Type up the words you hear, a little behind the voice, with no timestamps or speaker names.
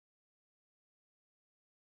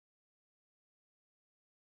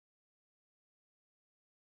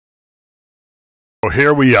So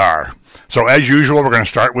here we are. So as usual, we're going to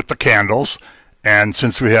start with the candles. And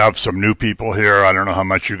since we have some new people here, I don't know how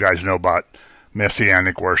much you guys know about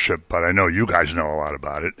Messianic worship, but I know you guys know a lot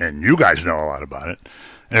about it, and you guys know a lot about it.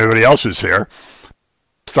 And everybody else who's here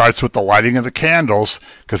starts with the lighting of the candles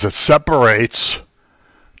because it separates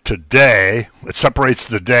the day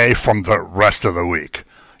from the rest of the week.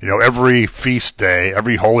 You know, every feast day,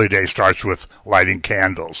 every holy day starts with lighting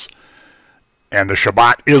candles. And the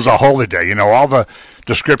Shabbat is a holy day. You know, all the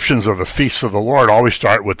descriptions of the feasts of the Lord always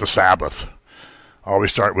start with the Sabbath.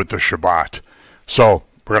 Always start with the Shabbat. So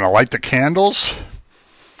we're going to light the candles.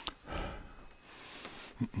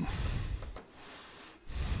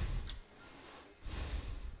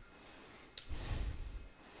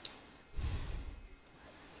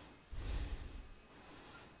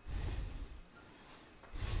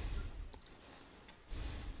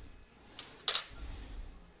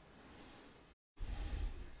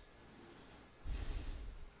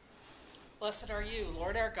 Blessed are you,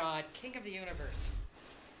 Lord our God, King of the universe,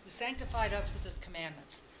 who sanctified us with his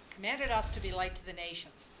commandments, commanded us to be light to the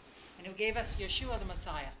nations, and who gave us Yeshua the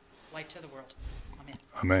Messiah, light to the world. Amen.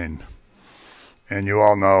 Amen. And you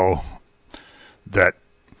all know that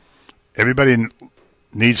everybody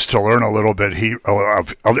needs to learn a little bit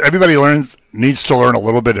needs to learn a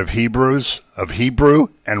little bit of Hebrew,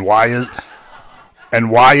 and why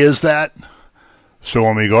is that? So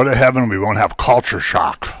when we go to heaven, we won't have culture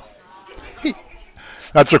shock.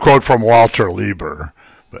 That's a quote from Walter Lieber,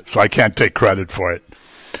 so I can't take credit for it.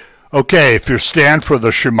 Okay, if you stand for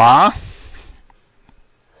the Shema.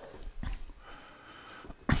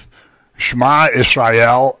 Shema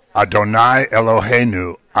Israel, Adonai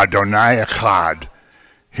Eloheinu, Adonai Echad.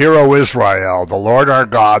 Hear, O Israel, the Lord our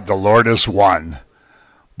God, the Lord is one.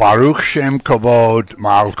 Baruch Shem Kavod,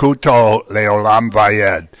 Malkuto Leolam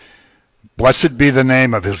Vayed. Blessed be the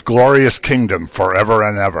name of his glorious kingdom forever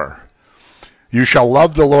and ever. You shall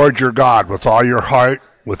love the Lord your God with all your heart,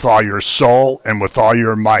 with all your soul, and with all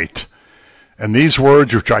your might. And these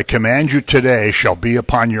words which I command you today shall be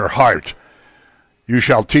upon your heart. You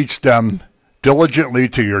shall teach them diligently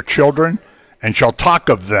to your children, and shall talk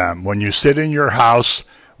of them when you sit in your house,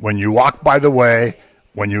 when you walk by the way,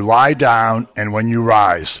 when you lie down, and when you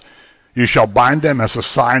rise. You shall bind them as a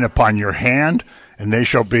sign upon your hand, and they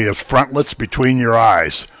shall be as frontlets between your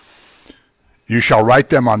eyes. You shall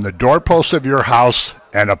write them on the doorposts of your house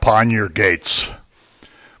and upon your gates.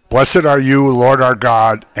 Blessed are you, Lord our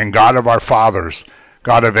God, and God of our fathers,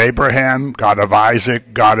 God of Abraham, God of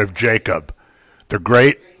Isaac, God of Jacob, the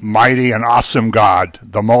great, mighty, and awesome God,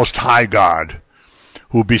 the Most High God,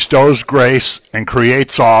 who bestows grace and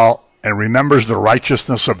creates all and remembers the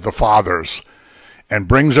righteousness of the fathers, and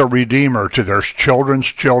brings a Redeemer to their children's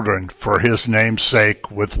children for his name's sake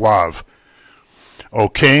with love. O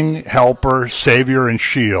King, Helper, Savior, and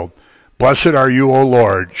Shield, blessed are you, O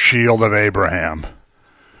Lord, Shield of Abraham.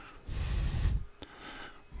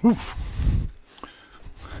 Oof.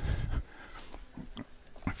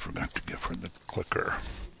 I forgot to give her the clicker.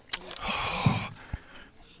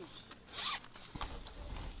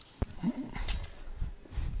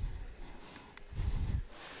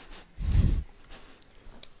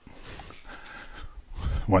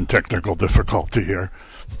 One technical difficulty here.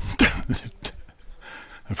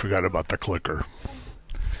 I forgot about the clicker.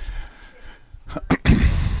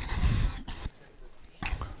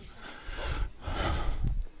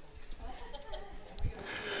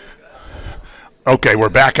 Okay, we're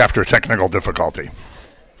back after technical difficulty.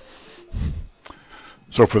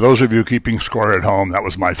 So for those of you keeping score at home, that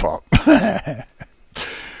was my fault.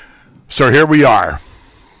 So here we are.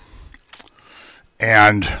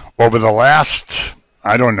 And over the last,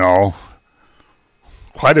 I don't know,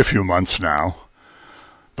 quite a few months now,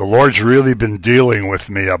 the Lord's really been dealing with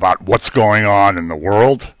me about what's going on in the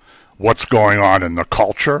world, what's going on in the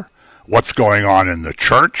culture, what's going on in the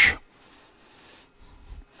church,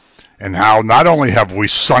 and how not only have we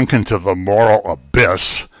sunk into the moral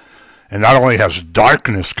abyss, and not only has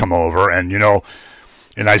darkness come over, and you know,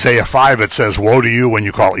 in Isaiah 5 it says, woe to you when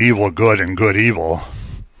you call evil good and good evil,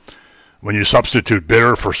 when you substitute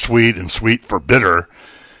bitter for sweet and sweet for bitter.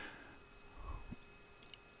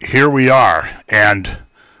 Here we are, and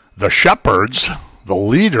the shepherds, the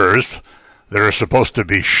leaders that are supposed to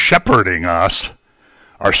be shepherding us,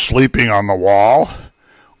 are sleeping on the wall,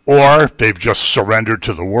 or they've just surrendered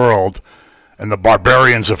to the world, and the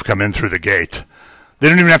barbarians have come in through the gate. They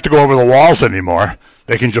don't even have to go over the walls anymore.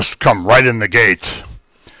 They can just come right in the gate.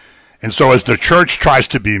 And so as the church tries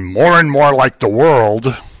to be more and more like the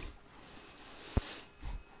world,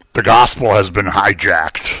 the gospel has been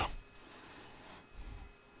hijacked.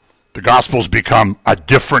 The The gospel's become a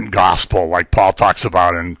different gospel, like Paul talks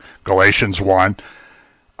about in Galatians 1.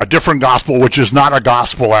 A different gospel, which is not a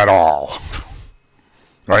gospel at all.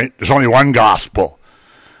 Right? There's only one gospel,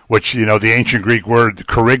 which, the ancient Greek word,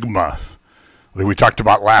 kerygma, that we talked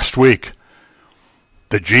about last week.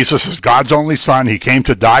 That Jesus is God's only Son. He came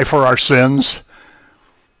to die for our sins.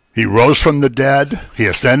 He rose from the dead. He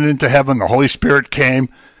ascended into heaven. The Holy Spirit came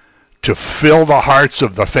to fill the hearts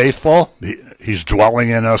of the faithful. He's dwelling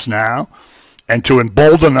in us now. And to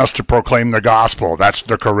embolden us to proclaim the gospel. That's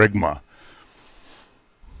the kerygma.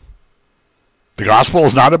 The gospel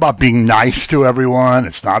is not about being nice to everyone.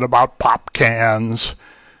 It's not about pop cans.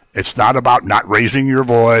 It's not about not raising your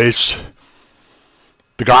voice.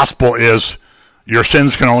 The gospel is your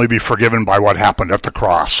sins can only be forgiven by what happened at the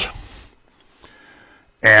cross.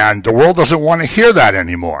 And the world doesn't want to hear that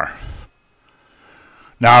anymore.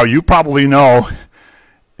 Now, you probably know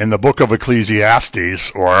in the book of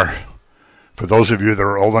Ecclesiastes, or for those of you that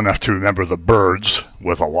are old enough to remember the birds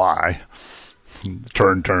with a Y,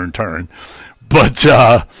 turn, turn, turn. But,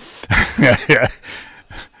 oh,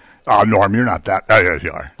 Norm, you're not that. Oh, yes,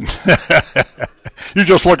 you are. You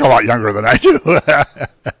just look a lot younger than I do.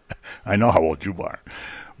 I know how old you are.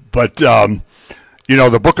 But,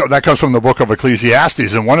 the book that comes from the book of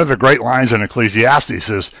Ecclesiastes, and one of the great lines in Ecclesiastes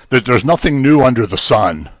is that there's nothing new under the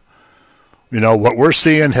sun. What we're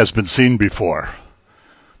seeing has been seen before.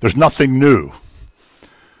 There's nothing new.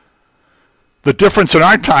 The difference in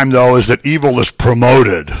our time, though, is that evil is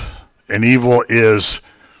promoted, and evil is,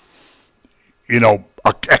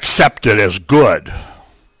 accepted as good.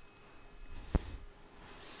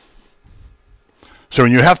 So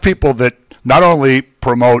when you have people that not only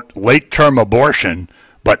promote late-term abortion,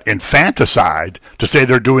 but infanticide to say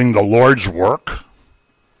they're doing the Lord's work,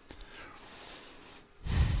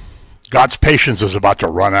 God's patience is about to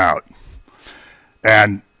run out.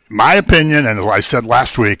 And my opinion, and as I said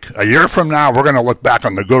last week, a year from now, we're going to look back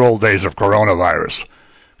on the good old days of coronavirus,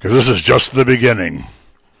 because this is just the beginning.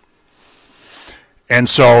 And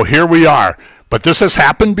so here we are. But this has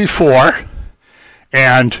happened before,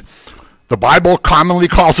 and the Bible commonly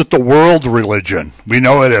calls it the world religion. We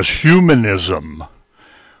know it as humanism,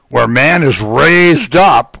 where man is raised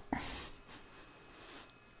up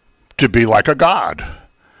to be like a god.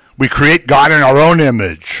 We create God in our own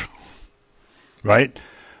image, right?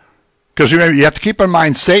 Because you have to keep in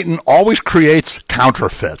mind, Satan always creates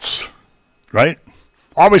counterfeits, right?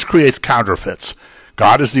 Always creates counterfeits.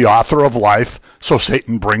 God is the author of life, so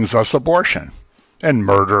Satan brings us abortion and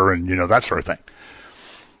murder and, that sort of thing.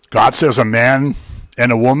 God says a man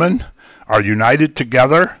and a woman are united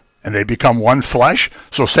together and they become one flesh.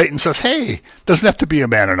 So Satan says, hey, it doesn't have to be a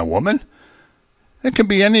man and a woman. It can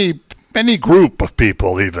be any group of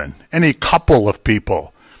people even, any couple of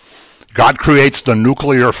people. God creates the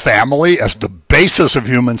nuclear family as the basis of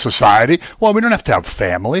human society. Well, we don't have to have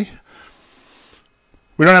family.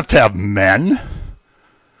 We don't have to have men.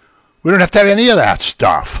 We don't have to have any of that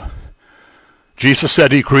stuff. Jesus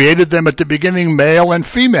said he created them at the beginning, male and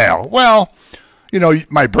female. Well,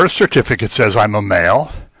 my birth certificate says I'm a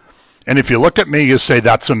male. And if you look at me, you say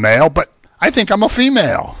that's a male, but I think I'm a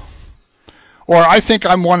female. Or I think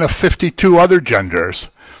I'm one of 52 other genders.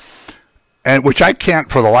 And which I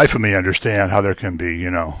can't for the life of me understand how there can be,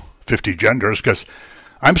 50 genders, because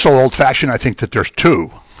I'm so old-fashioned I think that there's two.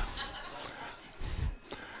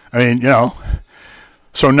 I mean,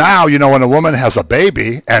 So now, when a woman has a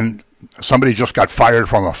baby, and somebody just got fired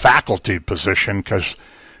from a faculty position because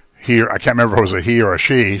I can't remember if it was a he or a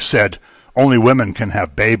she, said only women can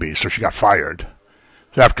have babies, so she got fired.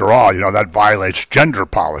 After all, that violates gender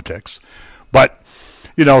politics. But,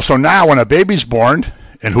 so now when a baby's born,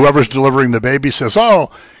 and whoever's delivering the baby says,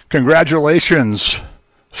 oh, congratulations,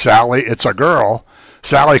 Sally, it's a girl,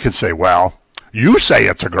 Sally can say, well, you say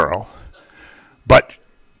it's a girl. But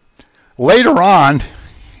later on,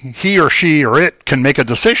 he or she or it can make a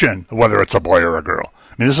decision whether it's a boy or a girl.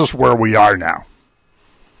 I mean, this is where we are now.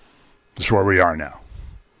 This is where we are now.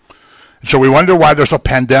 So we wonder why there's a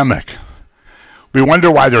pandemic. We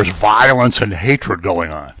wonder why there's violence and hatred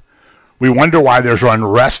going on. We wonder why there's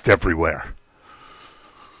unrest everywhere.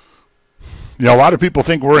 A lot of people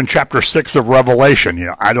think we're in chapter 6 of Revelation.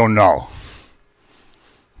 I don't know.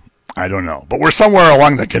 But we're somewhere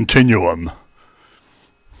along the continuum.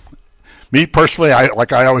 Me personally,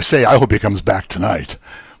 like I always say, I hope he comes back tonight.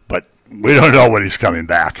 But we don't know when he's coming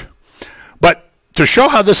back. But to show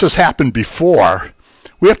how this has happened before,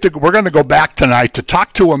 we're going to go back tonight to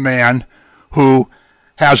talk to a man who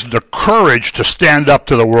has the courage to stand up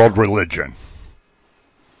to the world religion.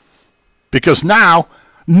 Because now,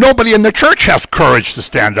 Nobody in the church has courage to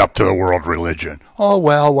stand up to the world religion. Oh,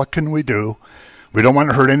 well, what can we do? We don't want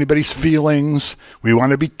to hurt anybody's feelings. We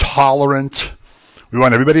want to be tolerant. We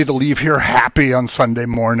want everybody to leave here happy on Sunday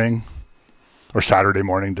morning or Saturday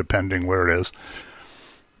morning, depending where it is.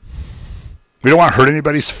 We don't want to hurt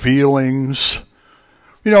anybody's feelings.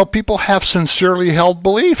 You know, people have sincerely held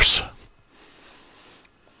beliefs.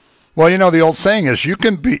 Well, you know, the old saying is you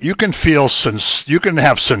can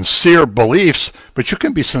have sincere beliefs, but you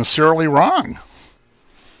can be sincerely wrong.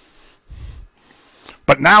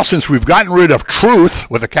 But now, since we've gotten rid of truth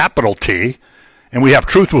with a capital T, and we have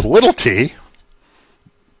truth with little t,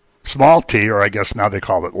 small t, or I guess now they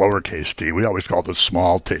call it lowercase t. We always called it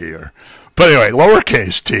small t. But anyway,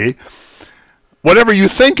 lowercase t, whatever you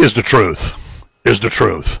think is the truth is the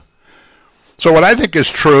truth. So what I think is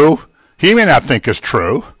true, he may not think is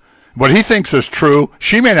true. What he thinks is true,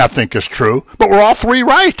 she may not think is true, but we're all three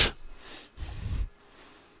right.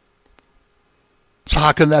 So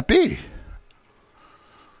how can that be?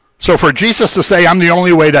 So for Jesus to say, I'm the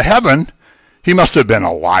only way to heaven, he must have been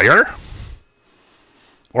a liar,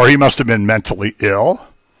 or he must have been mentally ill.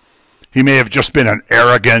 He may have just been an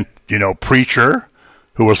arrogant, preacher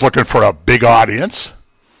who was looking for a big audience,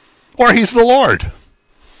 or he's the Lord.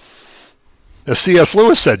 As C.S.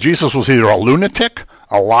 Lewis said, Jesus was either a lunatic,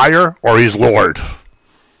 a liar, or he's Lord.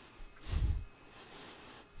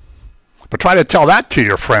 But try to tell that to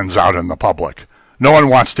your friends out in the public. No one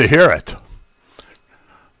wants to hear it.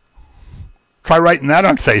 Try writing that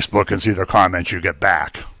on Facebook and see the comments you get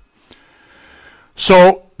back.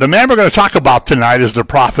 So the man we're going to talk about tonight is the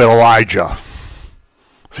prophet Elijah.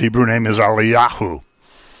 His Hebrew name is Eliyahu.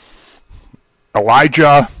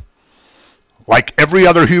 Elijah, like every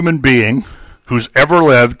other human being who's ever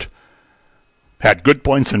lived, had good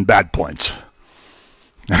points and bad points.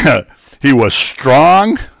 He was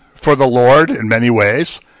strong for the Lord in many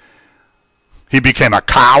ways. He became a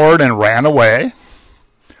coward and ran away.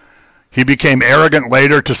 He became arrogant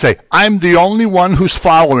later to say, I'm the only one who's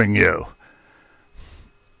following you.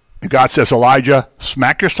 And God says, Elijah,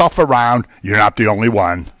 smack yourself around. You're not the only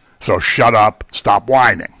one. So shut up. Stop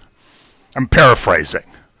whining. I'm paraphrasing.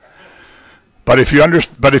 But if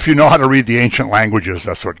you know how to read the ancient languages,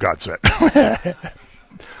 that's what God said.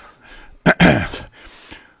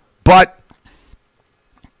 But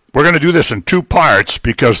we're going to do this in two parts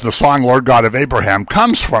because the song Lord God of Abraham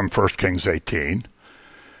comes from 1 Kings 18.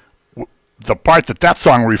 The part that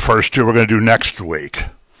song refers to, we're going to do next week.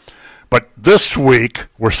 But this week,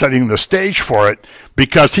 we're setting the stage for it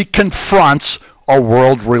because he confronts a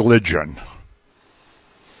world religion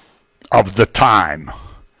of the time.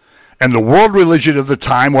 And the world religion of the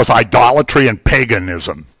time was idolatry and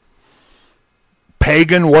paganism.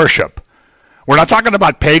 Pagan worship. We're not talking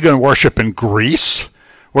about pagan worship in Greece.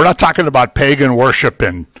 We're not talking about pagan worship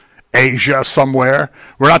in Asia somewhere.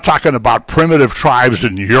 We're not talking about primitive tribes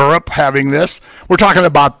in Europe having this. We're talking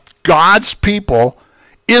about God's people,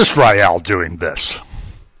 Israel, doing this.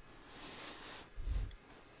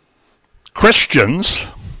 Christians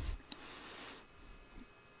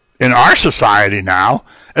in our society now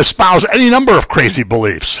espouse any number of crazy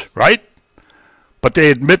beliefs, right? But they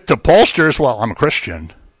admit to pollsters, well, I'm a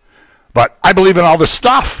Christian, but I believe in all this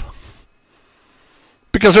stuff.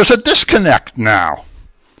 Because there's a disconnect now.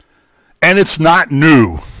 And it's not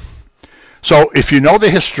new. So if you know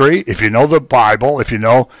the history, if you know the Bible, if you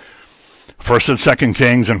know 1st and 2nd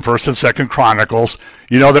Kings and 1st and 2nd Chronicles,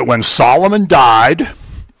 you know that when Solomon died,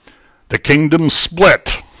 the kingdom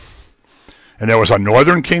split. And there was a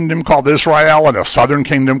northern kingdom called Israel and a southern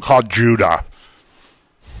kingdom called Judah.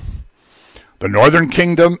 The northern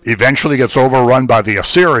kingdom eventually gets overrun by the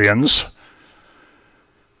Assyrians.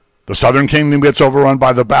 The southern kingdom gets overrun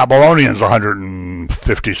by the Babylonians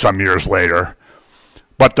 150 some years later.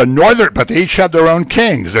 But they each had their own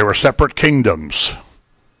kings. They were separate kingdoms.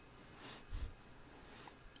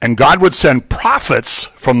 And God would send prophets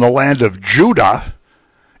from the land of Judah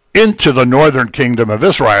into the northern kingdom of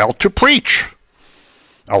Israel to preach.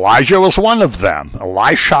 Elijah was one of them.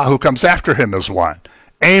 Elisha, who comes after him, is one.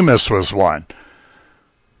 Amos was one.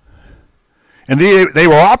 And they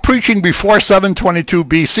were all preaching before 722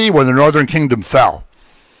 BC when the northern kingdom fell.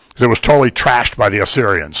 It was totally trashed by the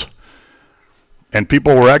Assyrians. And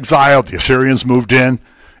people were exiled, the Assyrians moved in,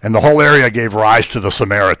 and the whole area gave rise to the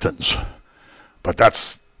Samaritans. But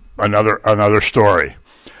that's another story.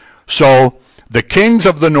 So the kings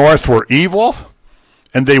of the north were evil,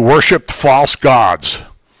 and they worshipped false gods.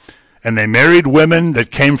 And they married women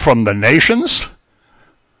that came from the nations.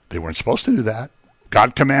 They weren't supposed to do that.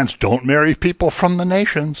 God commands, don't marry people from the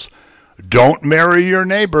nations. Don't marry your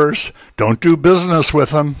neighbors. Don't do business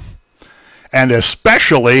with them. And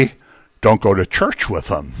especially, don't go to church with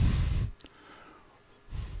them.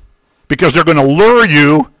 Because they're going to lure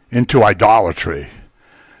you into idolatry.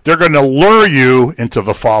 They're going to lure you into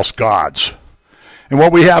the false gods. And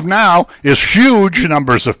what we have now is huge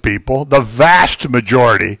numbers of people, the vast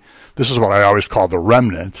majority. This is what I always call the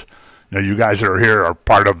remnant. Now, you guys that are here are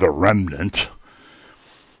part of the remnant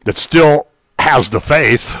that still has the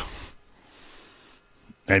faith.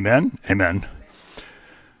 Amen? Amen.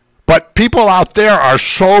 But people out there are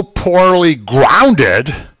so poorly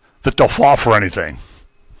grounded that they'll fall for anything.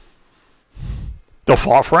 They'll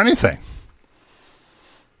fall for anything.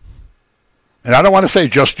 And I don't want to say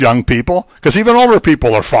just young people, because even older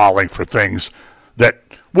people are falling for things that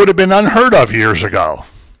would have been unheard of years ago.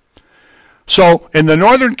 So in the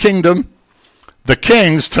northern kingdom, the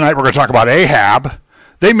kings, tonight we're going to talk about Ahab,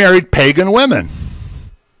 they married pagan women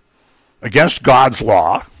against God's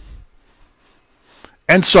law.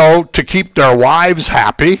 And so to keep their wives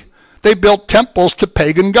happy, they built temples to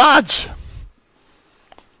pagan gods,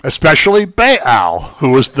 especially Baal, who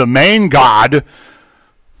was the main god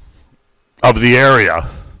of the area.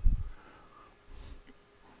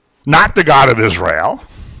 Not the God of Israel.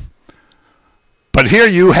 But here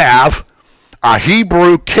you have a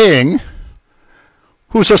Hebrew king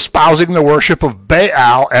who's espousing the worship of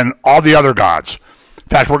Baal and all the other gods. In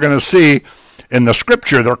fact, we're going to see in the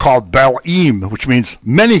scripture they're called Baalim, which means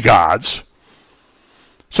many gods.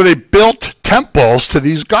 So they built temples to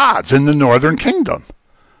these gods in the northern kingdom.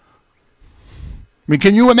 I mean,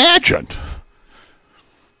 can you imagine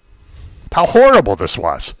how horrible this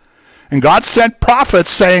was? And God sent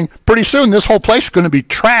prophets saying, pretty soon this whole place is going to be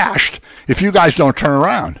trashed if you guys don't turn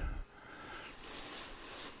around.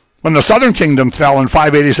 When the southern kingdom fell in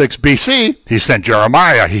 586 BC, he sent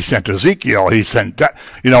Jeremiah, he sent Ezekiel, he sent,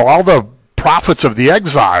 all the prophets of the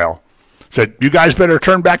exile. Said, you guys better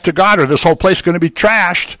turn back to God or this whole place is going to be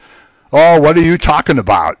trashed. Oh, what are you talking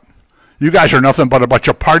about? You guys are nothing but a bunch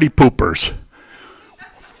of party poopers.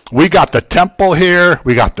 We got the temple here.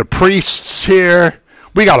 We got the priests here.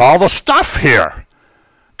 We got all the stuff here.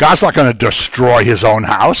 God's not going to destroy his own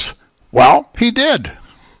house. Well, he did.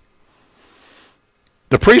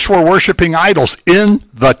 The priests were worshiping idols in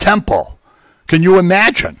the temple. Can you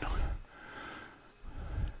imagine?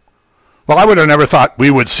 Well, I would have never thought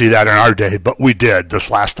we would see that in our day, but we did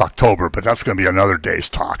this last October, but that's going to be another day's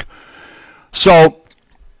talk. So,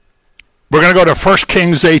 we're going to go to 1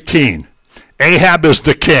 Kings 18. Ahab is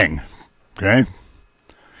the king, okay?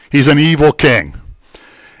 He's an evil king.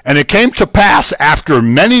 And it came to pass after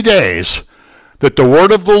many days that the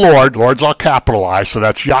word of the Lord, Lord's all capitalized, so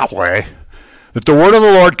that's Yahweh, that the word of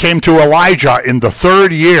the Lord came to Elijah in the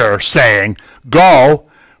 3rd year, saying, go,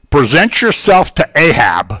 present yourself to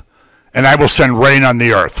Ahab, and I will send rain on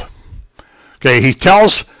the earth. Okay, he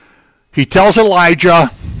tells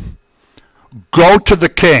Elijah, go to the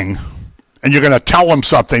king, and you're going to tell him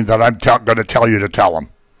something that I'm going to tell you to tell him.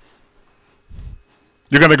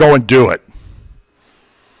 You're going to go and do it.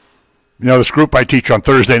 This group I teach on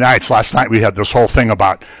Thursday nights, last night we had this whole thing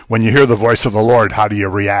about when you hear the voice of the Lord, how do you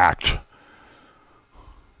react?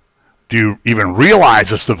 Do you even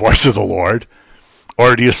realize it's the voice of the Lord?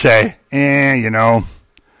 Or do you say, I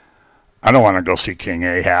don't want to go see King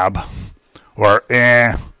Ahab. Or,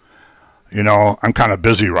 I'm kind of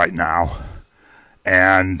busy right now.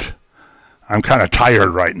 And I'm kind of tired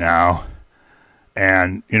right now,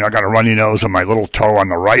 and, I got a runny nose and my little toe on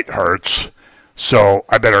the right hurts, so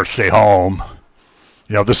I better stay home.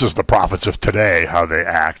 This is the prophets of today, how they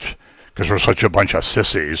act, because we're such a bunch of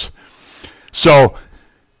sissies. So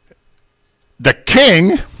the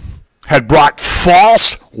king had brought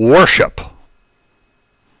false worship,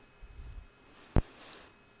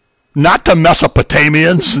 not to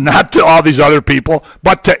Mesopotamians, not to all these other people,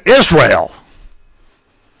 but to Israel.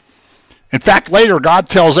 In fact, later God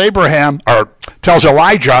tells Elijah,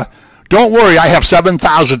 don't worry, I have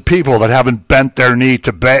 7,000 people that haven't bent their knee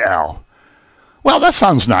to Baal. Well, that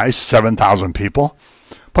sounds nice, 7,000 people.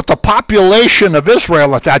 But the population of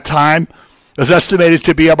Israel at that time is estimated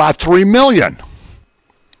to be about 3 million.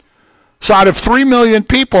 So out of 3 million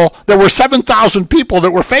people, there were 7,000 people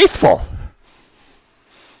that were faithful.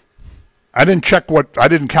 I didn't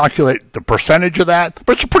calculate the percentage of that,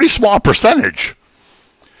 but it's a pretty small percentage.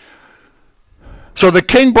 So the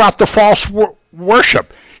king brought the false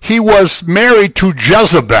worship. He was married to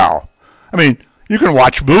Jezebel. I mean, you can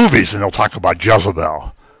watch movies and they'll talk about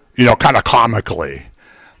Jezebel, kind of comically.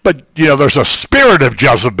 But, there's a spirit of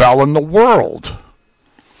Jezebel in the world.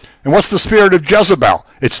 And what's the spirit of Jezebel?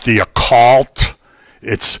 It's the occult.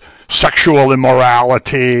 It's sexual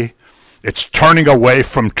immorality. It's turning away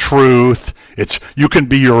from truth. You can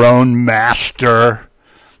be your own master.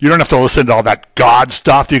 You don't have to listen to all that God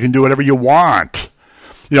stuff. You can do whatever you want.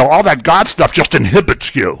 All that God stuff just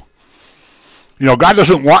inhibits you. God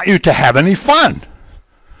doesn't want you to have any fun.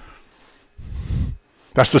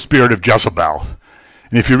 That's the spirit of Jezebel.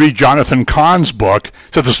 And if you read Jonathan Cahn's book,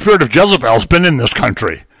 it says the spirit of Jezebel has been in this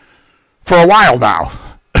country for a while now.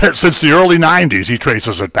 Since the early 90s, he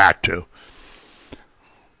traces it back to.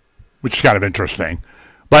 Which is kind of interesting.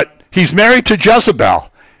 But he's married to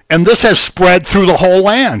Jezebel. And this has spread through the whole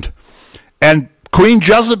land. And Queen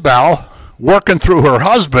Jezebel, working through her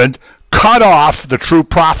husband, cut off the true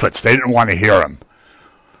prophets. They didn't want to hear them.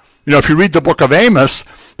 If you read the book of Amos,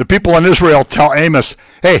 the people in Israel tell Amos,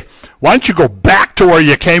 hey, why don't you go back to where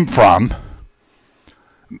you came from,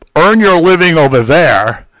 earn your living over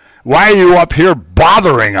there. Why are you up here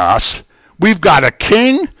bothering us? We've got a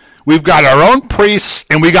king, we've got our own priests,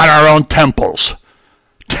 and we got our own temples.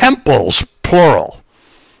 Temples, plural.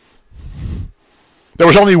 There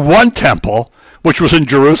was only one temple, which was in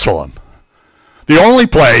Jerusalem. The only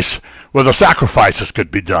place where the sacrifices could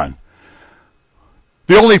be done.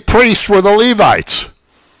 The only priests were the Levites.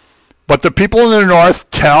 But the people in the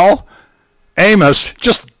north tell Amos,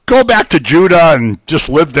 just go back to Judah and just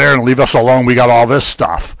live there and leave us alone. We got all this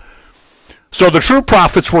stuff. So the true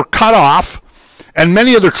prophets were cut off, and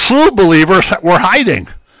many of the true believers were hiding.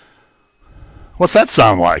 What's that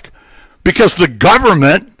sound like? Because the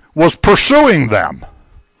government was pursuing them.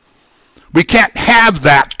 We can't have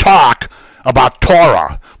that talk about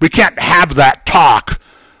Torah. We can't have that talk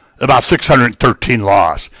about 613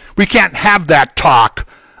 laws. We can't have that talk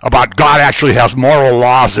about God actually has moral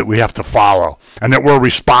laws that we have to follow and that we're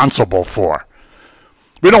responsible for.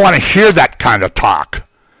 We don't want to hear that kind of talk.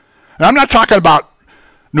 And I'm not talking about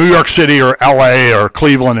New York City or LA or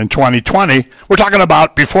Cleveland in 2020. We're talking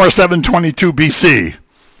about before 722 BC. See,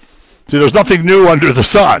 there's nothing new under the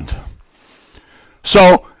sun.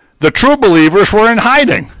 So the true believers were in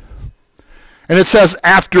hiding. And it says,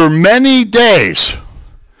 after many days.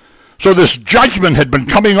 So this judgment had been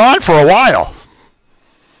coming on for a while.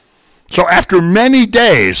 So after many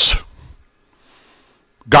days,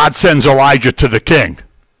 God sends Elijah to the king.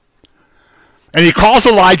 And he calls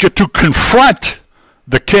Elijah to confront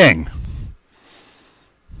the king.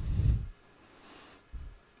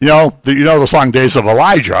 You know the song Days of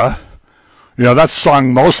Elijah. That's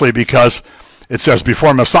sung mostly because it says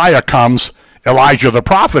before Messiah comes, Elijah the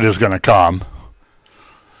prophet is going to come.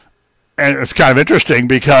 And it's kind of interesting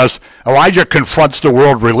because Elijah confronts the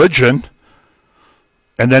world religion.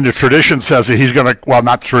 And then the tradition says that he's going to, well,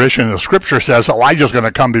 not the tradition, the scripture says Elijah's going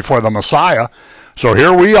to come before the Messiah. So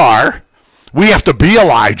here we are. We have to be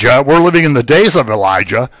Elijah. We're living in the days of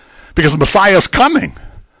Elijah because the Messiah's coming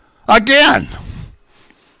again.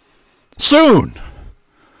 Soon.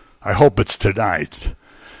 I hope it's tonight.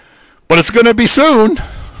 But it's going to be soon.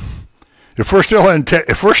 If we're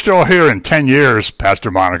still here in 10 years,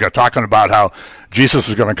 Pastor Monica, talking about how Jesus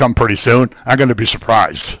is going to come pretty soon, I'm going to be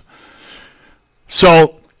surprised.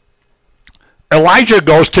 So Elijah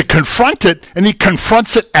goes to confront it, and he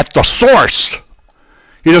confronts it at the source.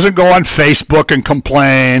 He doesn't go on Facebook and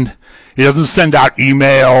complain. He doesn't send out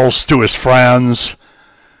emails to his friends.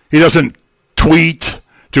 He doesn't tweet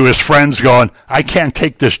to his friends going, I can't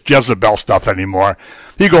take this Jezebel stuff anymore.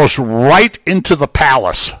 He goes right into the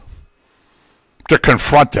palace to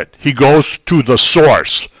confront it. He goes to the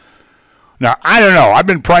source. Now, I don't know. I've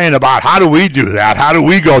been praying about how do we do that? How do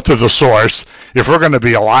we go to the source if we're going to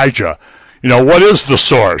be Elijah? What is the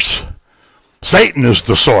source? Satan is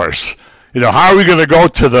the source. How are we going to go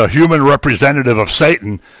to the human representative of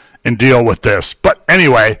Satan and deal with this? But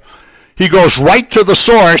anyway, he goes right to the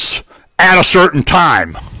source at a certain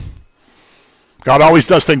time. God always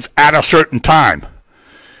does things at a certain time.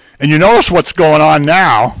 And you notice what's going on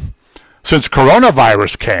now. Since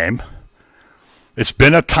coronavirus came, it's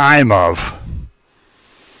been a time of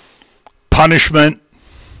punishment,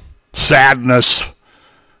 sadness,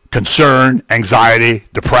 concern, anxiety,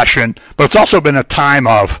 depression, but it's also been a time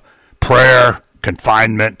of prayer,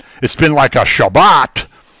 confinement. It's been like a Shabbat,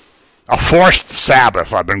 a forced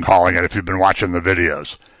Sabbath, I've been calling it if you've been watching the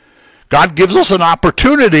videos. God gives us an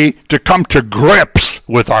opportunity to come to grips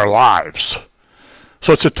with our lives.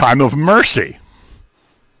 So it's a time of mercy,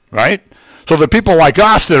 right? So the people like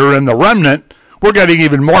us that are in the remnant, we're getting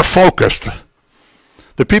even more focused.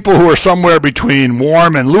 The people who are somewhere between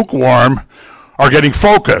warm and lukewarm are getting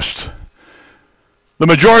focused. The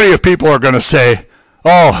majority of people are going to say,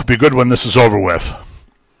 oh, it'll be good when this is over with.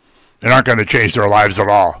 And aren't going to change their lives at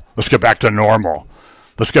all. Let's get back to normal.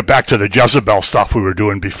 Let's get back to the Jezebel stuff we were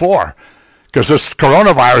doing before. Because this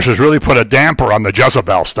coronavirus has really put a damper on the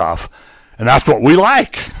Jezebel stuff. And that's what we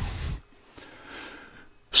like.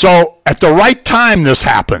 So at the right time this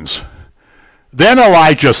happens. Then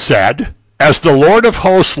Elijah said, as the Lord of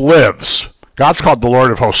hosts lives. God's called the Lord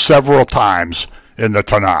of hosts several times in the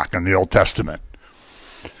Tanakh, in the Old Testament.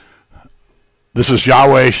 This is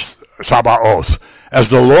Yahweh Sabaoth. As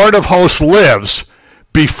the Lord of hosts lives,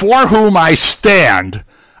 before whom I stand,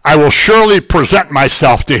 I will surely present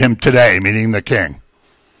myself to him today, meaning the king.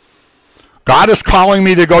 God is calling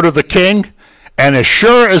me to go to the king, and as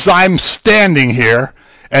sure as I'm standing here,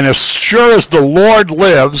 and as sure as the Lord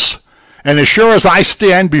lives, and as sure as I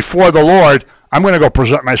stand before the Lord, I'm going to go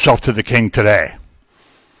present myself to the king today.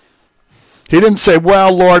 He didn't say,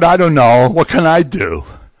 well, Lord, I don't know. What can I do?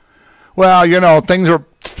 Well, you know, things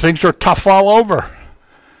are tough all over.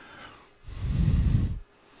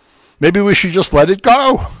 Maybe we should just let it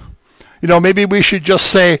go. You know, maybe we should just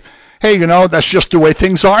say, hey, you know, that's just the way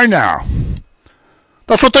things are now.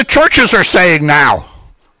 That's what the churches are saying now.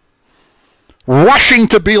 Rushing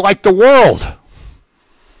to be like the world.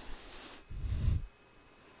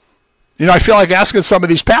 You know, I feel like asking some of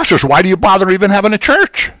these pastors, why do you bother even having a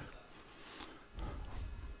church?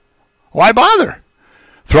 Why bother?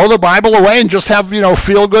 Throw the Bible away and just have, you know,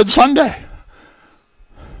 feel good Sunday.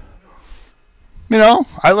 You know,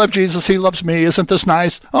 I love Jesus, he loves me. Isn't this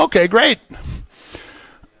nice? Okay, great.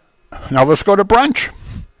 Now let's go to brunch.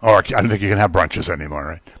 Or I don't think you can have brunches anymore,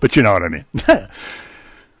 right? But you know what I mean.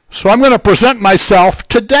 So I'm going to present myself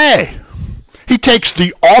today. He takes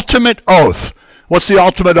the ultimate oath. What's the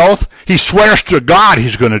ultimate oath? He swears to God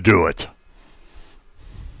he's going to do it.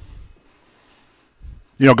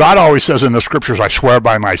 You know, God always says in the scriptures, I swear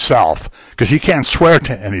by myself, because he can't swear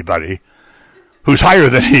to anybody who's higher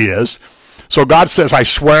than he is. So God says, I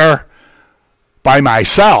swear by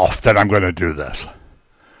myself that I'm going to do this.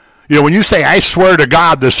 You know, when you say, I swear to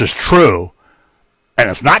God this is true, and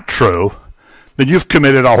it's not true, then you've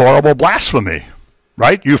committed a horrible blasphemy,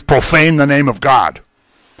 right? You've profaned the name of God.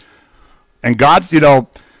 And God, you know,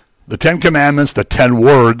 the 10 Commandments, the 10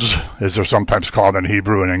 words, as they're sometimes called in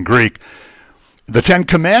Hebrew and in Greek, the 10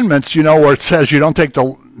 Commandments, you know, where it says you don't take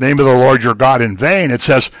the name of the Lord your God in vain, it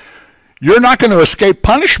says you're not going to escape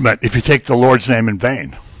punishment if you take the Lord's name in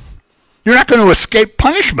vain. You're not going to escape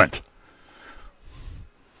punishment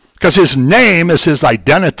because his name is his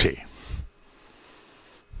identity.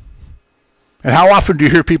 And how often do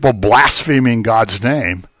you hear people blaspheming God's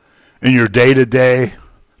name in your day-to-day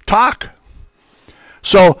talk?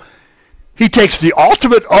 So he takes the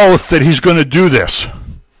ultimate oath that he's going to do this.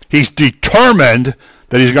 He's determined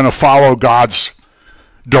that he's going to follow God's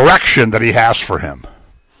direction that he has for him.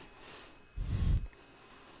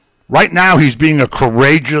 Right now, he's being a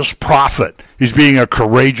courageous prophet. He's being a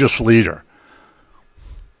courageous leader.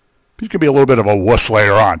 He's going to be a little bit of a wuss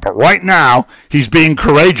later on, but right now, he's being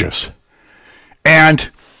courageous. And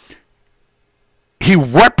he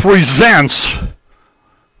represents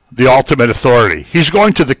the ultimate authority. He's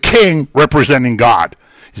going to the king representing God.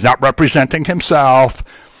 He's not representing himself.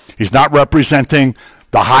 He's not representing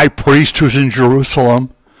the high priest who's in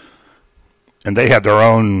Jerusalem. And they had their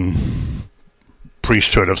own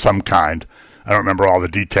priesthood of some kind. I don't remember all the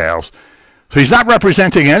details. So he's not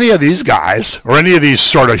representing any of these guys or any of these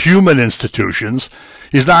sort of human institutions.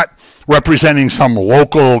 He's not representing some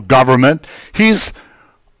local government. He's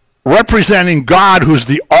representing God, who's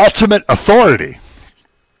the ultimate authority.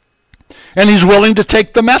 And he's willing to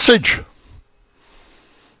take the message.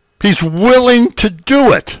 He's willing to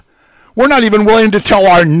do it. We're not even willing to tell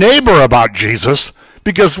our neighbor about Jesus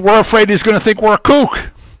because we're afraid he's going to think we're a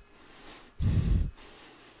kook.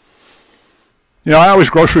 You know, I always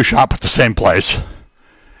grocery shop at the same place.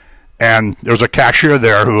 And there was a cashier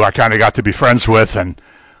there who I kind of got to be friends with. And,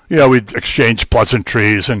 you know, we'd exchange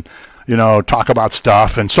pleasantries and, you know, talk about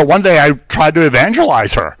stuff. And so one day I tried to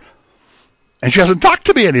evangelize her. And she hasn't talked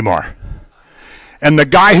to me anymore. And the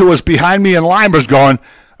guy who was behind me in line was going,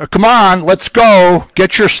 come on, let's go.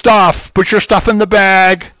 Get your stuff. Put your stuff in the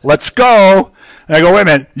bag. Let's go. And I go, wait a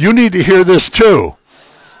minute. You need to hear this too.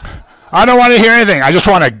 I don't want to hear anything. I just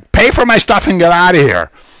want to pay for my stuff and get out of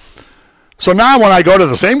here. So now when I go to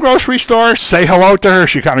the same grocery store, say hello to her,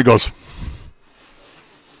 she kind of goes,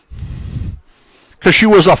 because she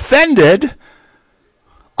was offended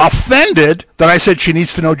that I said she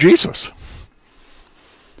needs to know Jesus.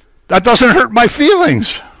 That doesn't hurt my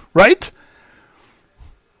feelings, right?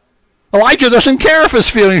 Elijah doesn't care if his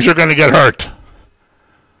feelings are going to get hurt.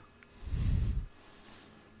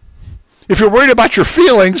 If you're worried about your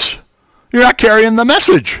feelings, you're not carrying the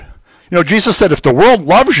message. You know, Jesus said, if the world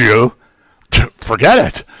loves you, forget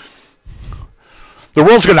it. The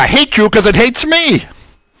world's going to hate you because it hates me.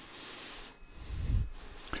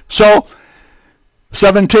 So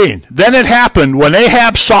 17. Then it happened when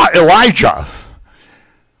Ahab saw Elijah.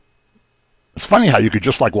 It's funny how you could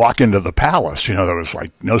just like walk into the palace. You know, there was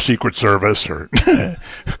like no Secret Service or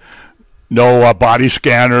no body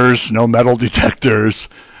scanners, no metal detectors.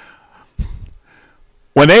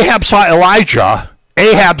 When Ahab saw Elijah,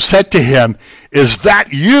 Ahab said to him, "Is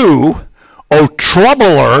that you, O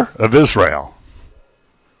troubler of Israel?"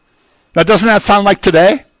 Now, doesn't that sound like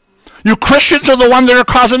today? You Christians are the ones that are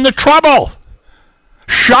causing the trouble.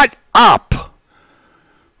 Shut up.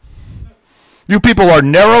 You people are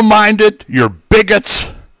narrow-minded, you're bigots,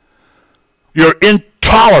 you're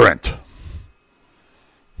intolerant.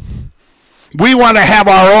 We want to have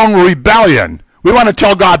our own rebellion. We want to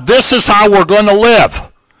tell God, this is how we're going to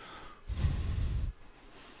live.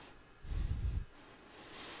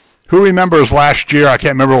 Who remembers last year, I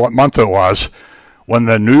can't remember what month it was, when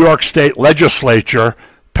the New York State legislature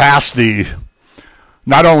passed the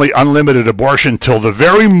not only unlimited abortion till the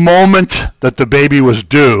very moment that the baby was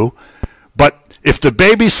due, but if the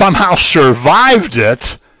baby somehow survived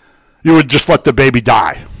it, you would just let the baby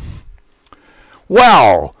die.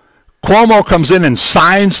 Well, Cuomo comes in and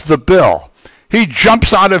signs the bill. He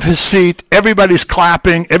jumps out of his seat. Everybody's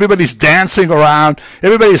clapping. Everybody's dancing around.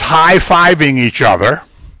 Everybody's high-fiving each other.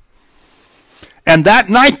 And that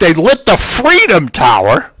night they lit the Freedom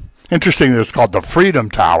Tower. Interesting that it's called the Freedom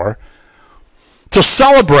Tower. To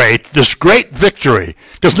celebrate this great victory.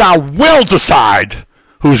 Because now we'll decide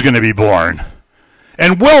who's going to be born.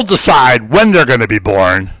 And we'll decide when they're going to be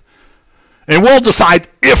born. And we'll decide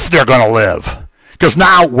if they're going to live. Because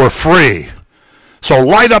now we're free. So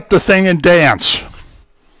light up the thing and dance.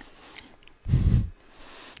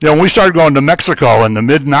 You know, when we started going to Mexico in the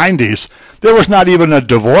mid-90s, there was not even a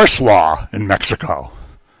divorce law in Mexico.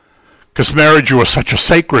 Because marriage was such a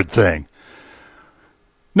sacred thing.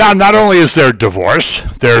 Now, not only is there divorce,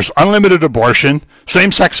 there's unlimited abortion,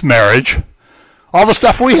 same-sex marriage, all the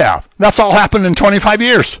stuff we have. That's all happened in 25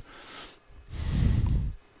 years.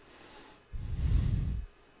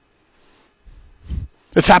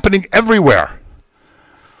 It's happening everywhere.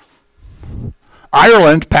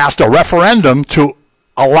 Ireland passed a referendum to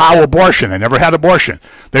allow abortion. They never had abortion.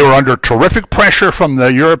 They were under terrific pressure from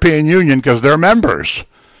the European Union because they're members.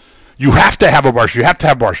 You have to have abortion. You have to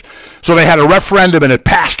have abortion. So they had a referendum and it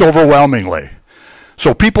passed overwhelmingly.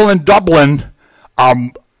 So people in Dublin,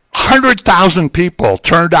 100,000 people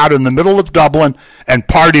turned out in the middle of Dublin and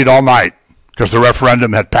partied all night because the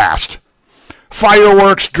referendum had passed.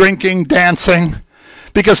 Fireworks, drinking, dancing.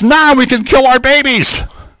 Because now we can kill our babies.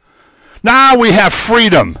 Now we have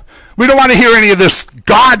freedom. We don't want to hear any of this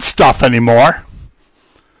God stuff anymore.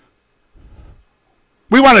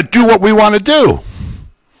 We want to do what we want to do.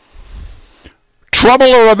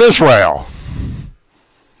 Troubler of Israel.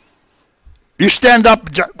 You stand up,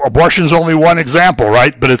 abortion's only one example,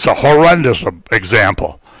 right? But it's a horrendous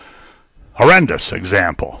example. Horrendous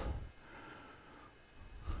example.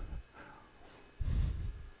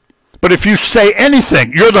 But if you say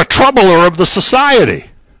anything, you're the troubler of the society.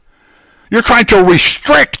 You're trying to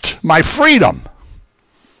restrict my freedom.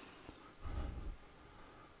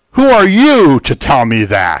 Who are you to tell me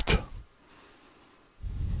that?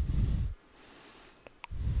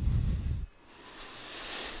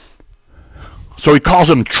 So he calls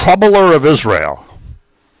him troubler of Israel.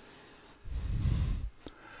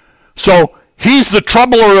 So he's the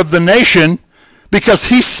troubler of the nation because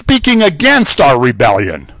he's speaking against our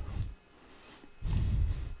rebellion.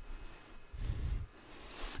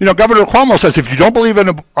 You know, Governor Cuomo says if you don't believe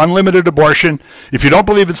in unlimited abortion, if you don't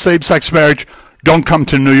believe in same-sex marriage, don't come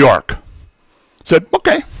to New York. I said,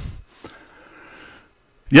 okay.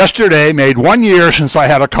 Yesterday made 1 year since I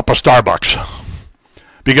had a cup of Starbucks.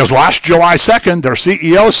 Because last July 2nd, their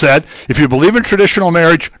CEO said, if you believe in traditional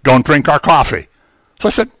marriage, don't drink our coffee. So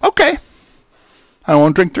I said, okay. I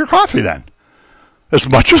won't drink their coffee then. As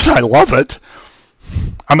much as I love it,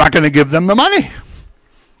 I'm not going to give them the money.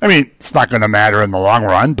 I mean, it's not going to matter in the long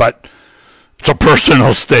run, but it's a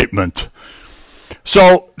personal statement.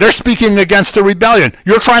 So they're speaking against the rebellion.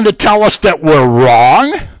 You're trying to tell us that we're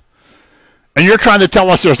wrong? And you're trying to tell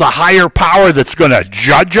us there's a higher power that's going to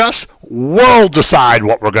judge us? We'll decide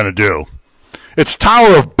what we're going to do. It's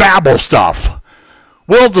Tower of Babel stuff.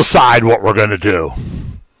 We'll decide what we're going to do.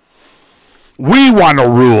 We want to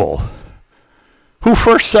rule. Who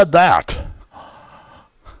first said that?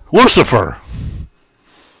 Lucifer.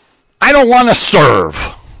 I don't want to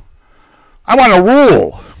serve. I want to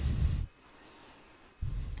rule.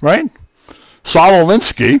 Right? Saul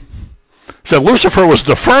Alinsky said Lucifer was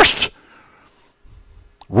the first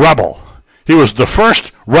rebel. He was the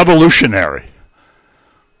first revolutionary.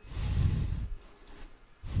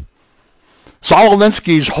 Saul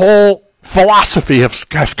Alinsky's whole philosophy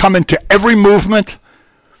has come into every movement,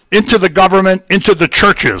 into the government, into the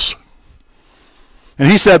churches. And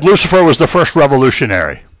he said Lucifer was the first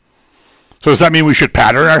revolutionary. So does that mean we should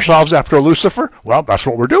pattern ourselves after Lucifer? Well, that's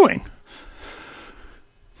what we're doing.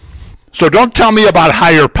 So don't tell me about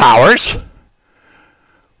higher powers.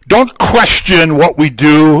 Don't question what we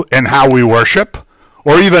do and how we worship,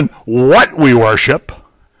 or even what we worship.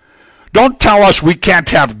 Don't tell us we can't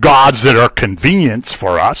have gods that are convenience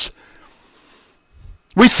for us.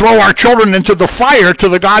 We throw our children into the fire to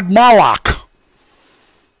the god Moloch.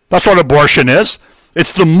 That's what abortion is.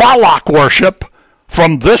 It's the Moloch worship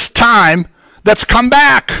from this time that's come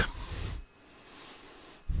back.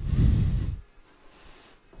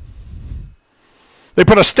 They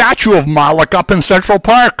put a statue of Moloch up in Central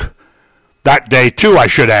Park that day, too, I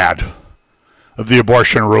should add, of the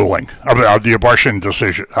abortion ruling, of the abortion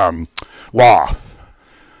decision law.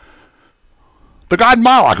 The god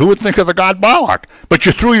Moloch. Who would think of the god Moloch? But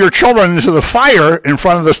you threw your children into the fire in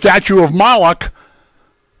front of the statue of Moloch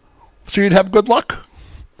so you'd have good luck.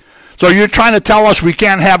 So you're trying to tell us we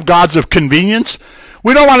can't have gods of convenience?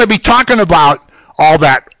 We don't want to be talking about all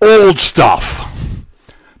that old stuff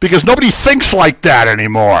because nobody thinks like that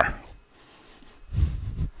anymore.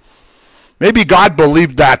 Maybe God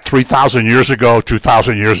believed that 3,000 years ago,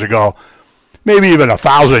 2,000 years ago, maybe even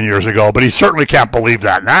 1,000 years ago, but he certainly can't believe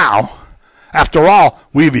that now. After all,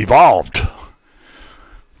 we've evolved.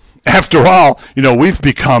 After all, we've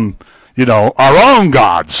become, our own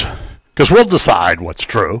gods, because we'll decide what's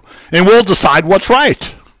true, and we'll decide what's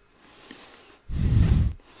right.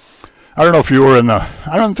 I don't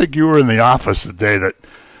think you were in the office the day that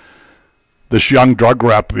this young drug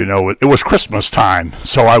rep, it was Christmas time,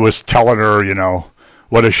 so I was telling her,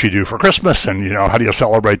 what does she do for Christmas, and, how do you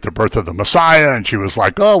celebrate the birth of the Messiah, and she was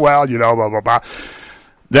like, oh, well, blah, blah, blah.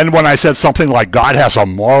 Then when I said something like God has a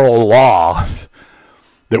moral law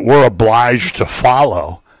that we're obliged to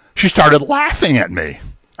follow, she started laughing at me.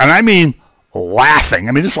 And I mean laughing.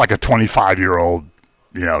 I mean, this is like a 25-year-old,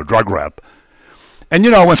 drug rep. And,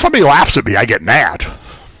 when somebody laughs at me, I get mad.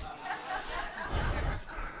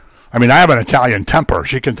 I mean, I have an Italian temper,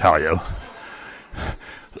 she can tell you.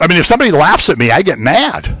 I mean, if somebody laughs at me, I get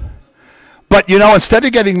mad. But, instead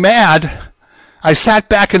of getting mad, I sat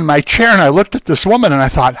back in my chair and I looked at this woman and I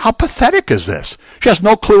thought, how pathetic is this? She has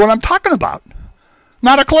no clue what I'm talking about.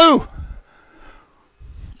 Not a clue.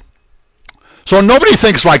 So nobody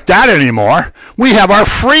thinks like that anymore. We have our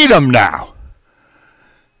freedom now.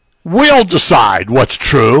 We'll decide what's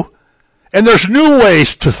true. And there's new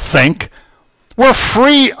ways to think. We're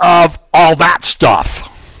free of all that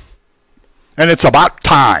stuff. And it's about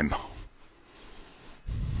time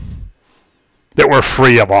that we're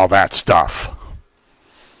free of all that stuff.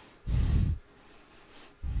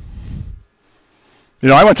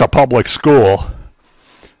 I went to public school,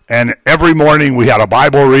 and every morning we had a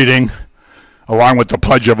Bible reading along with the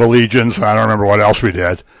Pledge of Allegiance, and I don't remember what else we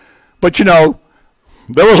did. But,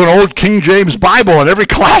 there was an old King James Bible in every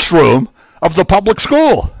classroom of the public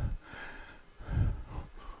school.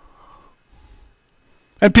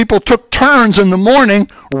 And people took turns in the morning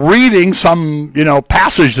reading some,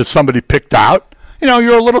 passage that somebody picked out.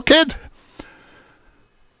 You're a little kid.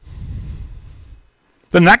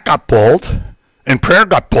 Then that got pulled. And prayer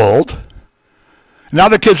got pulled. Now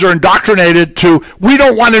the kids are indoctrinated to, we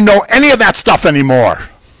don't want to know any of that stuff anymore.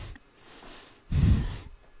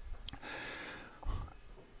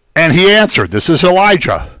 And he answered, this is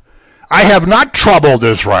Elijah, I have not troubled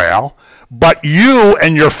Israel, but you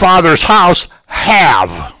and your father's house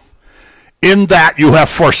have, in that you have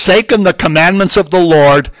forsaken the commandments of the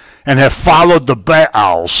Lord and have followed the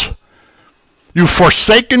Baals. You've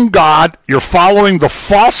forsaken God, you're following the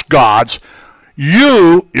false gods.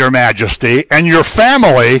 You, your majesty, and your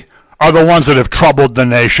family are the ones that have troubled the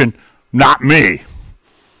nation, not me.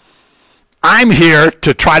 I'm here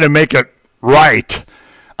to try to make it right.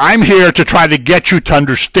 I'm here to try to get you to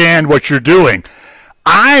understand what you're doing.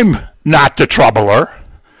 I'm not the troubler.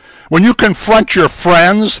 When you confront your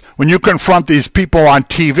friends, when you confront these people on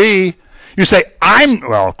TV, you say,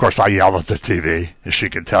 well, of course I yell at the TV, as she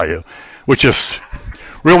can tell you, which is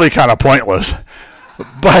really kind of pointless.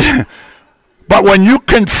 But when you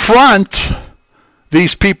confront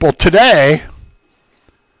these people today,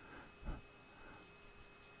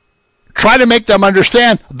 try to make them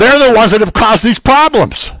understand they're the ones that have caused these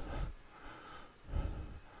problems. I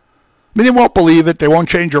mean, they won't believe it. They won't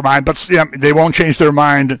change their mind. But they won't change their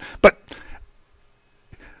mind. But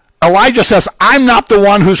Elijah says, I'm not the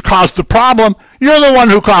one who's caused the problem. You're the one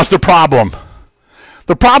who caused the problem.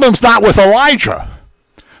 The problem's not with Elijah.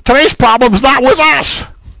 Today's problem's not with us.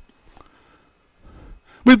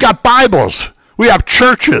 We've got Bibles. We have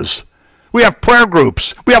churches. We have prayer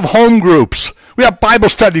groups. We have home groups. We have Bible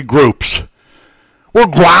study groups. We're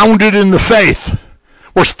grounded in the faith.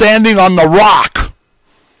 We're standing on the rock.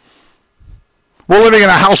 We're living in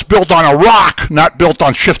a house built on a rock, not built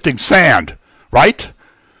on shifting sand. Right?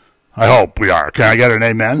 I hope we are. Can I get an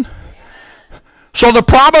amen? So the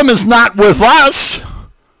problem is not with us.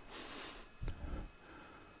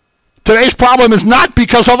 Today's problem is not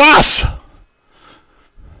because of us,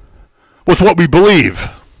 with what we believe.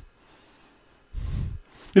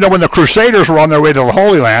 You know, when the Crusaders were on their way to the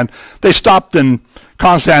Holy Land, they stopped in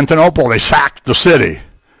Constantinople. They sacked the city.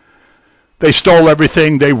 They stole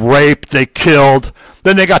everything. They raped. They killed.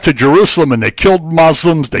 Then they got to Jerusalem and they killed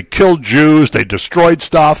Muslims. They killed Jews. They destroyed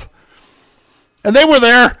stuff. And they were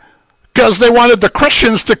there because they wanted the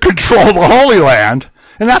Christians to control the Holy Land.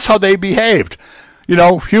 And that's how they behaved. You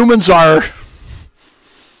know, humans are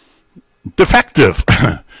defective.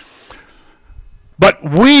 But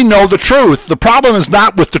we know the truth. The problem is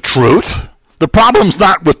not with the truth. The problem's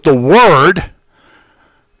not with the word,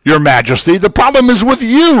 Your Majesty. The problem is with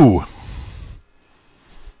you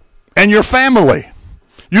and your family.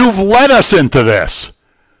 You've led us into this.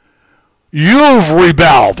 You've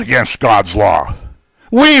rebelled against God's law.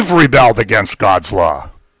 We've rebelled against God's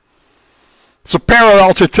law. It's a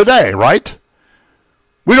parallel to today, right?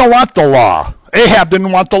 We don't want the law. Ahab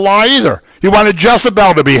didn't want the law either. He wanted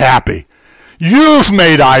Jezebel to be happy. You've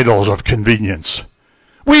made idols of convenience.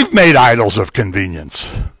 We've made idols of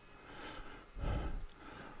convenience.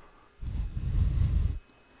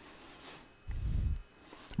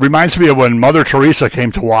 Reminds me of when Mother Teresa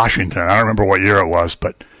came to Washington. I don't remember what year it was,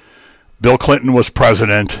 but Bill Clinton was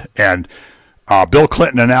president, and Bill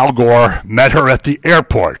Clinton and Al Gore met her at the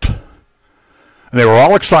airport. And they were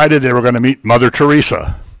all excited they were going to meet Mother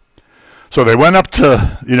Teresa. So they went up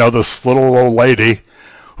to, you know, this little old lady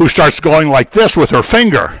who starts going like this with her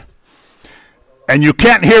finger. And you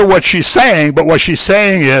can't hear what she's saying, but what she's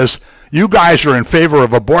saying is, you guys are in favor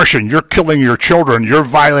of abortion. You're killing your children. You're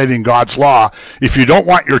violating God's law. If you don't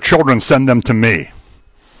want your children, send them to me.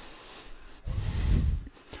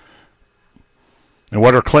 And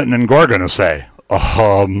what are Clinton and Gore going to say?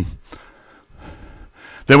 Then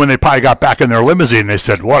when they probably got back in their limousine, they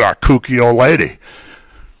said, what a kooky old lady.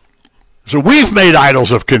 So we've made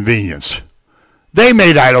idols of convenience. They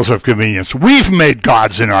made idols of convenience. We've made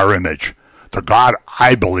gods in our image. The God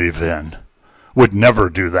I believe in would never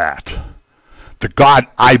do that. The God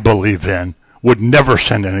I believe in would never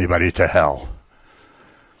send anybody to hell.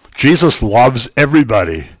 Jesus loves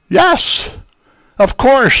everybody. Yes, of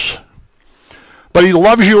course. But he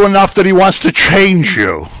loves you enough that he wants to change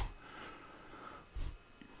you.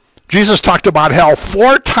 Jesus talked about hell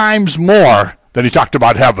 4 times more than he talked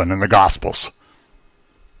about heaven in the Gospels.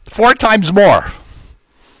 4 times more.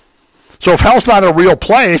 So if hell's not a real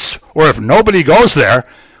place, or if nobody goes there,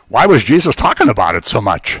 why was Jesus talking about it so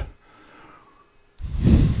much?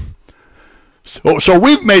 So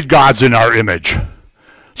we've made gods in our image.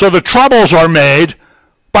 So the troubles are made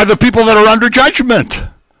by the people that are under judgment,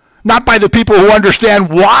 not by the people who understand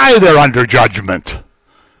why they're under judgment.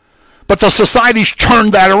 But the society's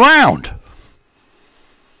turned that around.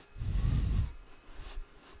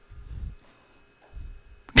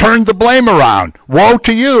 Turned the blame around. Woe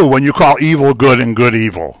to you when you call evil good and good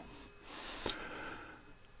evil.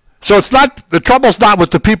 So it's not, the trouble's not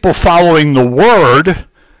with the people following the word.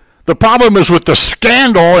 The problem is with the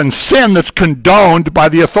scandal and sin that's condoned by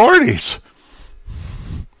the authorities.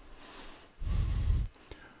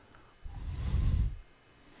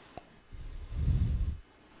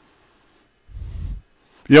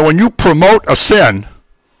 You know, when you promote a sin,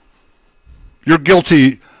 you're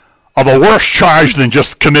guilty of a worse charge than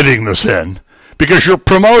just committing the sin, because you're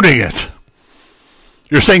promoting it.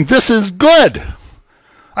 You're saying, this is good.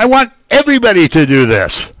 I want everybody to do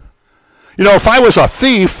this. You know, if I was a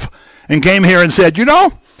thief and came here and said, you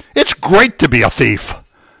know, it's great to be a thief.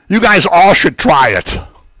 You guys all should try it.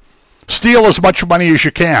 Steal as much money as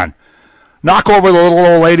you can. Knock over the little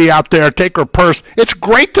old lady out there, take her purse. It's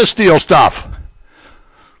great to steal stuff.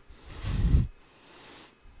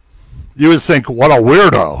 You would think, what a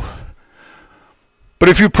weirdo. But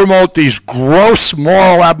if you promote these gross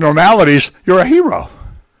moral abnormalities, you're a hero.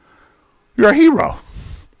 You're a hero.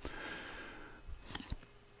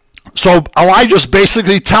 So Elijah's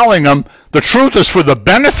basically telling them, the truth is for the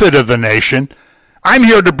benefit of the nation. I'm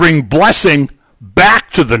here to bring blessing back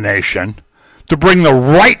to the nation, to bring the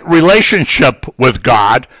right relationship with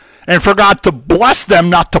God, and for God to bless them,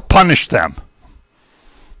 not to punish them.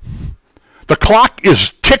 The clock is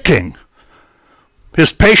ticking.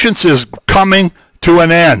 His patience is coming to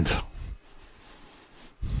an end.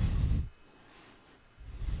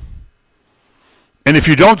 And if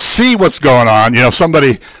you don't see what's going on,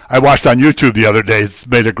 somebody I watched on YouTube the other day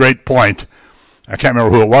made a great point. I can't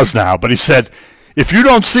remember who it was now, but he said, if you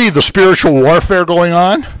don't see the spiritual warfare going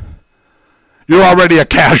on, you're already a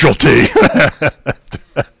casualty.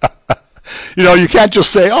 You can't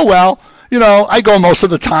just say, oh, well, I go most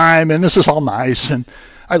of the time, and this is all nice, and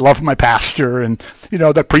I love my pastor, and,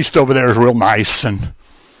 that priest over there is real nice. And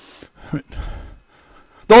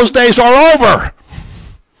those days are over.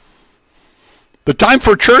 The time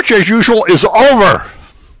for church as usual is over.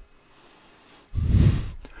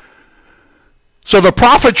 So the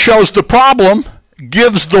prophet shows the problem,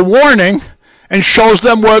 gives the warning, and shows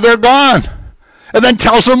them where they're gone. And then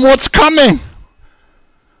tells them what's coming.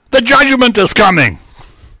 The judgment is coming.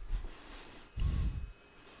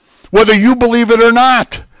 Whether you believe it or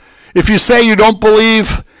not. If you say you don't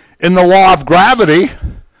believe in the law of gravity,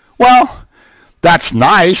 well, that's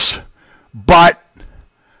nice, but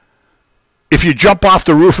if you jump off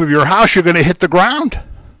the roof of your house, you're going to hit the ground.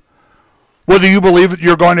 Whether you believe that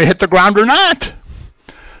you're going to hit the ground or not.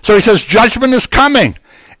 So he says judgment is coming.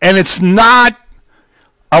 And it's not,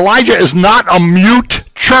 Elijah is not a mute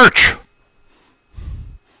church.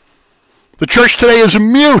 The church today is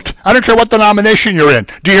mute. I don't care what denomination you're in.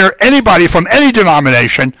 Do you hear anybody from any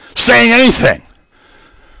denomination saying anything?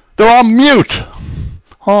 They're all mute.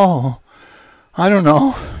 Oh, I don't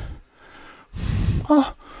know.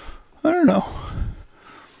 Oh, I don't know.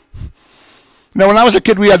 Now, when I was a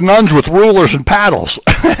kid, we had nuns with rulers and paddles.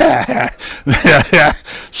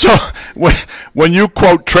 So when you,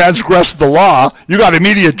 quote, transgress the law, you got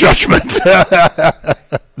immediate judgment.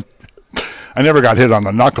 I never got hit on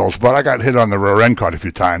the knuckles, but I got hit on the rear end quite a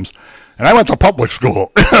few times. And I went to public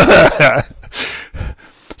school.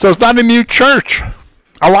 So it's not a mute church.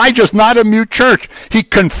 Elijah's not a mute church. He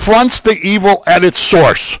confronts the evil at its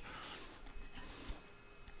source.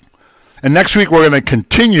 And next week we're going to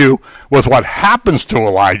continue with what happens to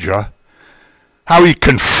Elijah, how he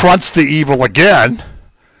confronts the evil again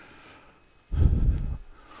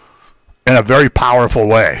in a very powerful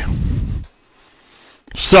way.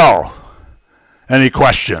 So, any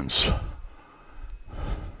questions?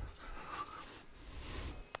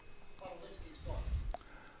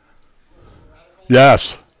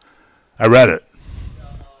 Yes, I read it.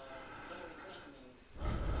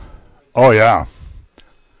 Oh yeah.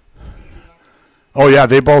 Oh yeah,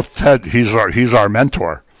 they both said he's our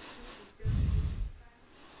mentor.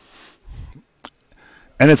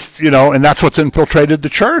 And it's, and that's what's infiltrated the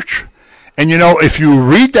church. And if you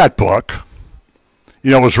read that book,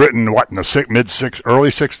 it was written in the early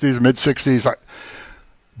 60s, mid 60s.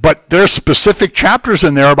 But there's specific chapters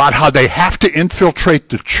in there about how they have to infiltrate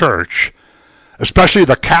the church, especially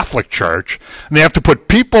the Catholic Church, and they have to put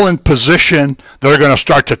people in position that are going to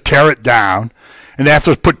start to tear it down. And they have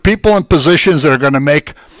to put people in positions that are going to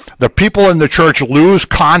make the people in the church lose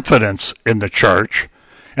confidence in the church.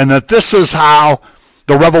 And that this is how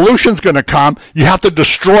the revolution's going to come. You have to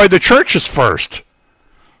destroy the churches first.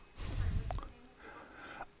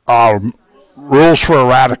 Rules for a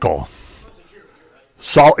Radical.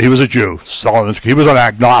 He was a Jew. He was an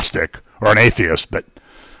agnostic or an atheist. But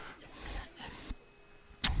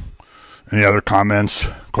any other comments,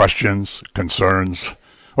 questions, concerns?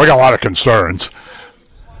 We got a lot of concerns.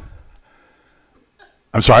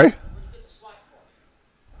 I'm sorry?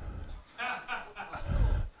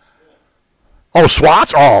 Oh,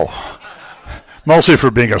 SWATs? Oh. Mostly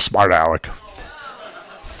for being a smart aleck.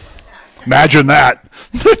 Imagine that.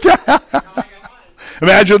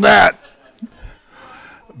 Imagine that.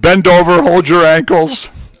 Bend over, hold your ankles.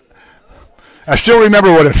 I still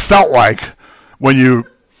remember what it felt like when you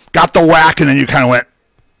got the whack and then you kind of went,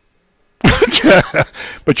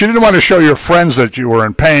 but you didn't want to show your friends that you were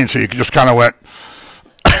in pain, so you just kind of went.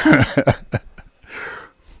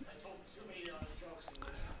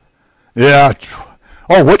 Yeah.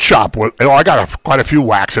 Oh, wood shop. I got quite a few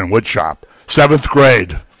whacks in wood shop. 7th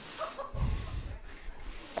grade.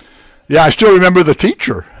 Yeah, I still remember the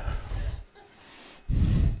teacher.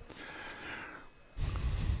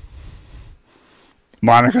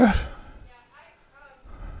 Monica?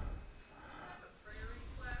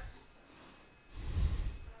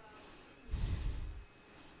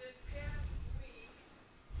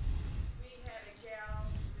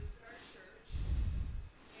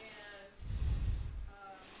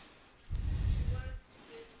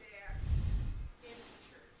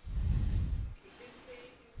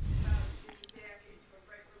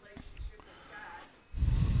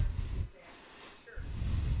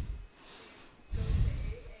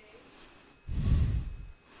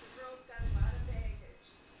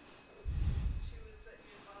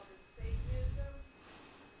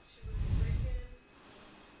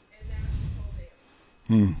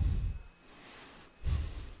 So,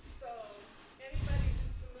 anybody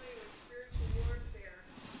who's familiar with spiritual warfare,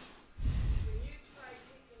 when you try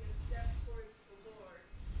taking a step towards the Lord,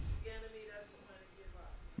 the enemy doesn't want to give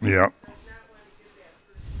up. Yep. Does not want to give that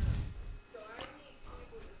person up. So I need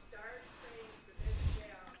people to start praying for this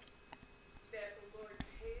gal, that the Lord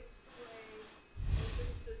paves the way,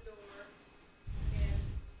 opens the door, and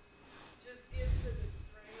just gives her the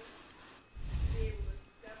strength to be able to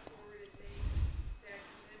step forward and make that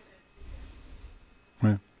commitment to Him.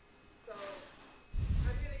 Yeah. So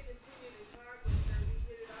I'm going to continue to talk with her. We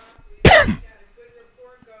hit it off. We got a good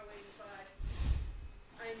rapport going, but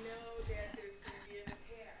I know that there's going to be an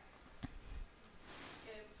attack.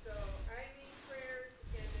 And so I need prayers,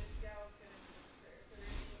 and this gal's going to need prayers. Her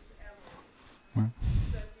name's Emily.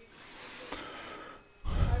 So if you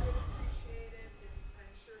I would appreciate it, and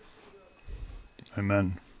I'm sure she will too.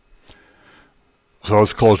 Amen. So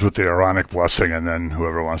let's close with the Aaronic blessing, and then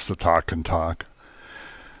whoever wants to talk can talk.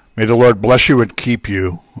 May the Lord bless you and keep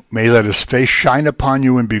you. May he let his face shine upon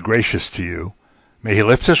you and be gracious to you. May he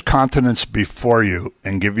lift his countenance before you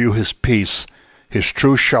and give you his peace, his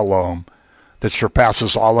true shalom, that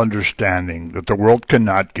surpasses all understanding, that the world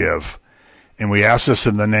cannot give. And we ask this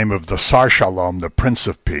in the name of the Sar Shalom, the Prince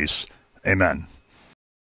of Peace. Amen.